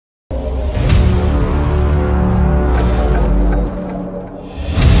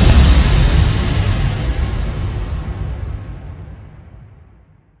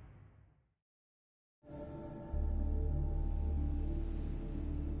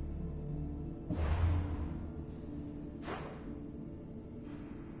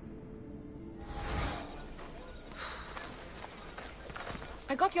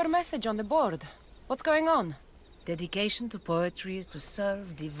got your message on the board. What's going on? Dedication to poetry is to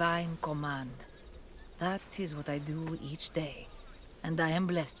serve divine command. That is what I do each day, and I am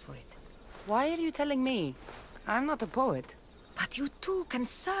blessed for it. Why are you telling me? I'm not a poet. But you too can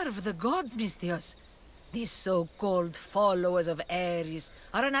serve the gods, Misthios. These so-called followers of Ares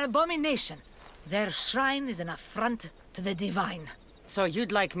are an abomination. Their shrine is an affront to the divine. So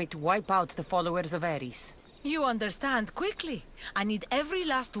you'd like me to wipe out the followers of Ares? You understand quickly. I need every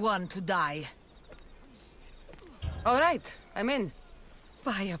last one to die. All right, I'm in.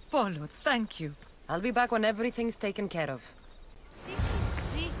 By Apollo, thank you. I'll be back when everything's taken care of.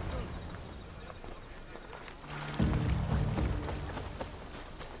 See?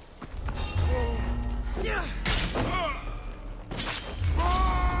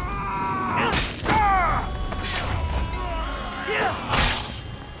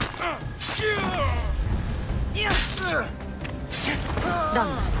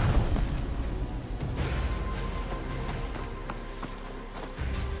 Done.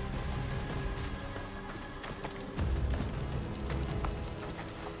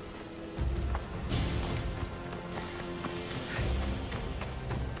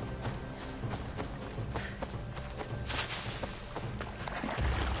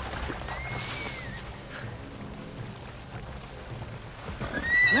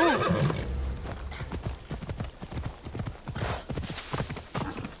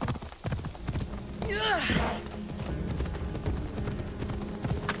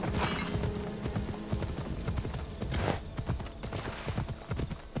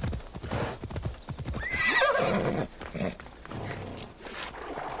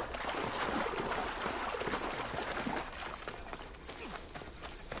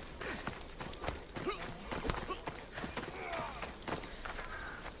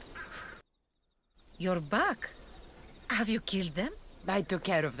 You're back. Have you killed them? I took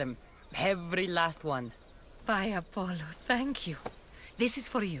care of them. Every last one. By Apollo, thank you. This is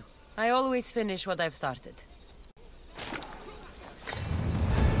for you. I always finish what I've started.